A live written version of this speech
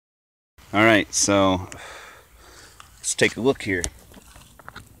Alright, so let's take a look here.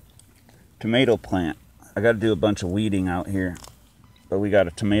 Tomato plant. I got to do a bunch of weeding out here. But we got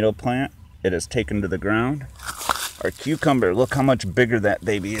a tomato plant. It is taken to the ground. Our cucumber, look how much bigger that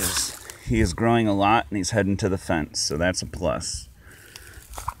baby is. He is growing a lot and he's heading to the fence, so that's a plus.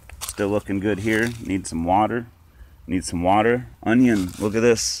 Still looking good here. Need some water. Need some water. Onion, look at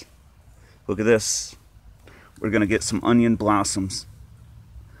this. Look at this. We're going to get some onion blossoms.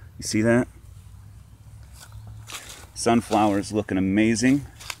 You see that? Sunflower's looking amazing.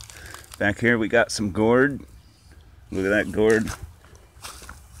 Back here we got some gourd. Look at that gourd.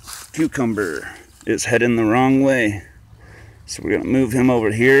 Cucumber is heading the wrong way. So we're going to move him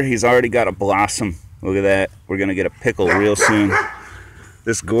over here. He's already got a blossom. Look at that. We're going to get a pickle real soon.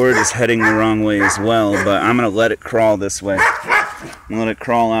 This gourd is heading the wrong way as well, but I'm going to let it crawl this way. I'm going to let it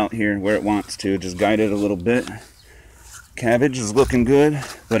crawl out here where it wants to. Just guide it a little bit. Cabbage is looking good,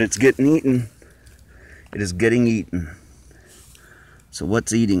 but it's getting eaten. It is getting eaten. So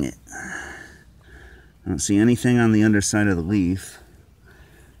what's eating it? I don't see anything on the underside of the leaf.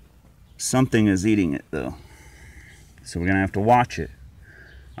 Something is eating it though. So we're going to have to watch it.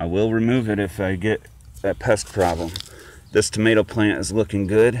 I will remove it if I get that pest problem. This tomato plant is looking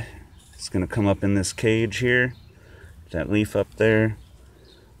good. It's going to come up in this cage here. Get that leaf up there.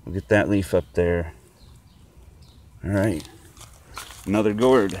 We'll get that leaf up there. Alright. Another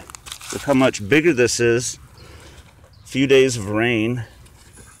gourd. Look how much bigger this is. A few days of rain.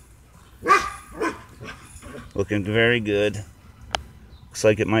 Looking very good. Looks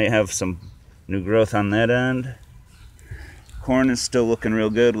like it might have some new growth on that end. Corn is still looking real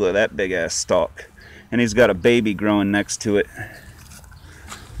good. Look at that big ass stalk. And he's got a baby growing next to it.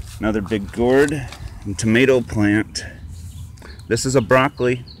 Another big gourd and tomato plant. This is a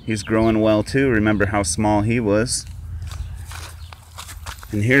broccoli. He's growing well too. Remember how small he was.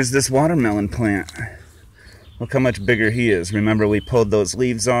 And here's this watermelon plant. Look how much bigger he is. Remember we pulled those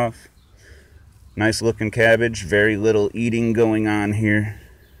leaves off. Nice looking cabbage. Very little eating going on here.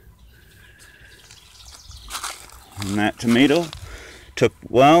 And that tomato took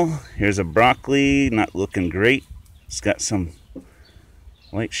well. Here's a broccoli. Not looking great. It's got some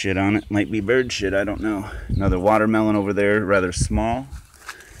white shit on it. Might be bird shit. I don't know. Another watermelon over there. Rather small.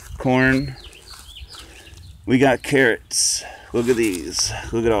 Corn. We got carrots. Look at these.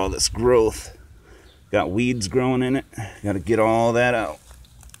 Look at all this growth. Got weeds growing in it. Got to get all that out.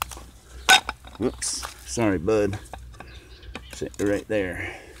 Whoops. Sorry, bud. Sit right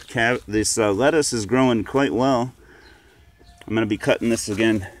there. This lettuce is growing quite well. I'm going to be cutting this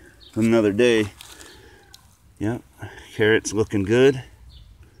again another day. Yep. Carrots looking good.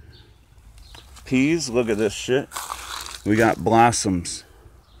 Peas. Look at this shit. We got blossoms.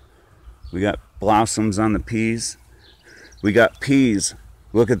 We got blossoms on the peas. We got peas.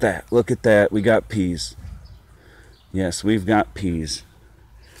 Look at that. Look at that. We got peas. Yes, we've got peas.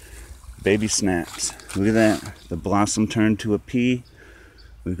 Baby snaps. Look at that. The blossom turned to a pea.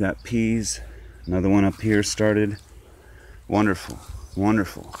 We've got peas. Another one up here started. Wonderful.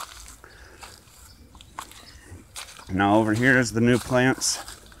 Wonderful. Now over here is the new plants.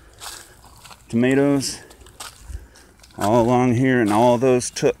 Tomatoes. All along here, and all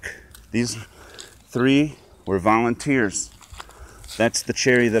those took. These 3 were volunteers. That's the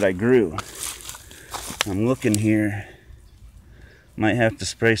cherry that I grew. I'm looking here. Might have to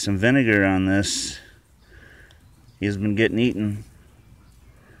spray some vinegar on this. He's been getting eaten.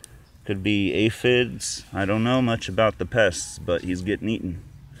 Could be aphids. I don't know much about the pests, but he's getting eaten.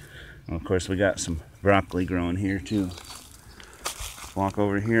 Well, of course, we got some broccoli growing here too. Walk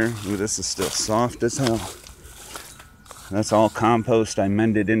over here. Ooh, this is still soft as hell. That's all compost I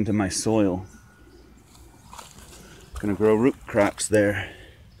mended into my soil. Gonna grow root crops there.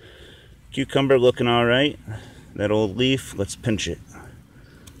 Cucumber looking all right. That old leaf, let's pinch it.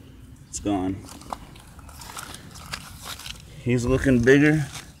 It's gone. He's looking bigger.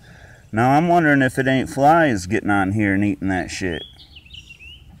 Now I'm wondering if it ain't flies getting on here and eating that shit.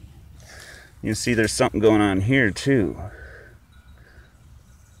 You see there's something going on here too.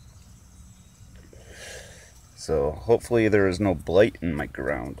 So hopefully there is no blight in my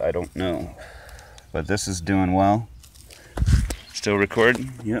ground. I don't know. But this is doing well. Still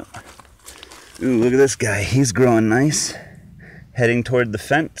recording? Yep. Ooh, look at this guy. He's growing nice. Heading toward the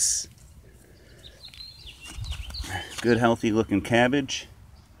fence. Good healthy looking cabbage.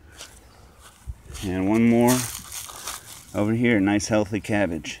 And one more over here. Nice healthy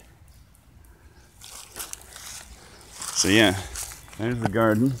cabbage. So yeah, there's the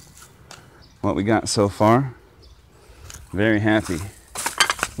garden. What we got so far. Very happy.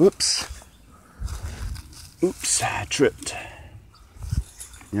 Whoops. Oops, I tripped.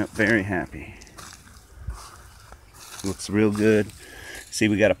 Yep, very happy. Looks real good. See,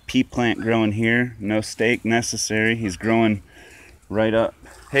 we got a pea plant growing here. No stake necessary. He's growing right up.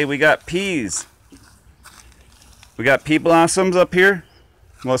 Hey, we got peas. We got pea blossoms up here.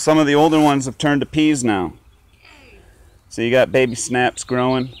 Well, some of the older ones have turned to peas now. So you got baby snaps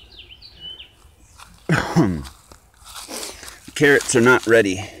growing. Carrots are not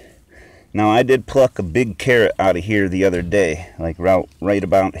ready. Now, I did pluck a big carrot out of here the other day, like right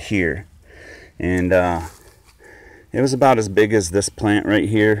about here. And it was about as big as this plant right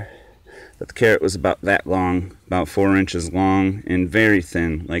here. But the carrot was about that long, about 4 inches long, and very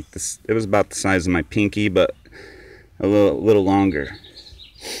thin. Like this, it was about the size of my pinky, but a little longer.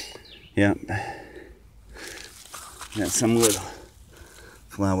 Yep. Got some little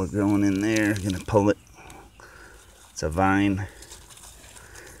flower growing in there. Gonna pull it. It's a vine.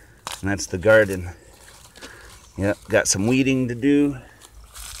 And that's the garden. Yep, got some weeding to do.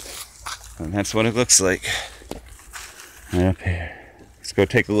 And that's what it looks like. Right up here. Let's go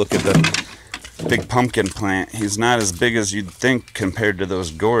take a look at the big pumpkin plant. He's not as big as you'd think compared to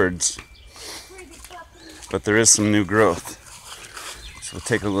those gourds. But there is some new growth. So we'll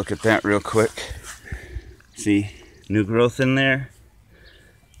take a look at that real quick. See, new growth in there.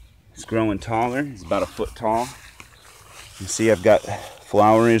 It's growing taller. He's about 1 foot tall. You see I've got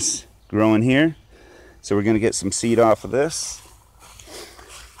flowers growing here. So we're going to get some seed off of this.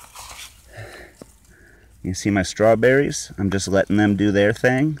 You see my strawberries? I'm just letting them do their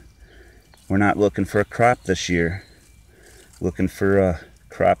thing. We're not looking for a crop this year. Looking for a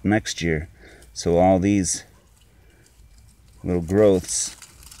crop next year. So all these little growths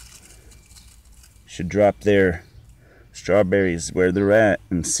should drop their strawberries where they're at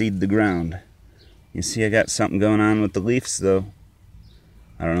and seed the ground. You see I got something going on with the leaves though.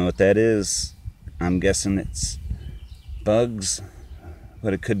 I don't know what that is. I'm guessing it's bugs,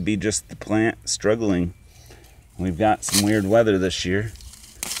 but it could be just the plant struggling. We've got some weird weather this year.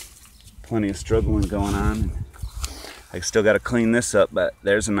 Plenty of struggling going on. I still got to clean this up, but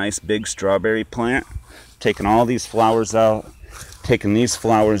there's a nice big strawberry plant. Taking all these flowers out, taking these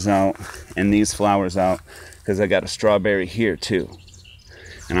flowers out, and these flowers out, because I got a strawberry here too.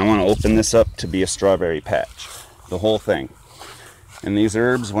 And I want to open this up to be a strawberry patch. The whole thing. And these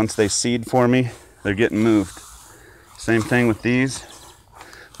herbs, once they seed for me, they're getting moved. Same thing with these.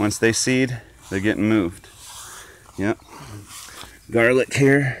 Once they seed, they're getting moved. Yep. Garlic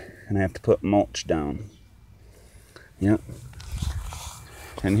here, and I have to put mulch down. Yep.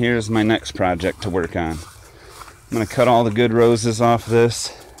 And here's my next project to work on. I'm going to cut all the good roses off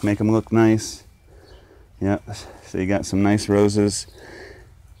this, make them look nice. Yep. So you got some nice roses.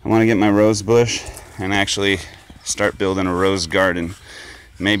 I want to get my rose bush and actually start building a rose garden.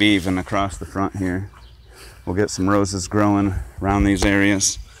 Maybe even across the front here. We'll get some roses growing around these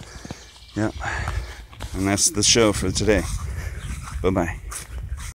areas. Yep. And that's the show for today. Bye-bye.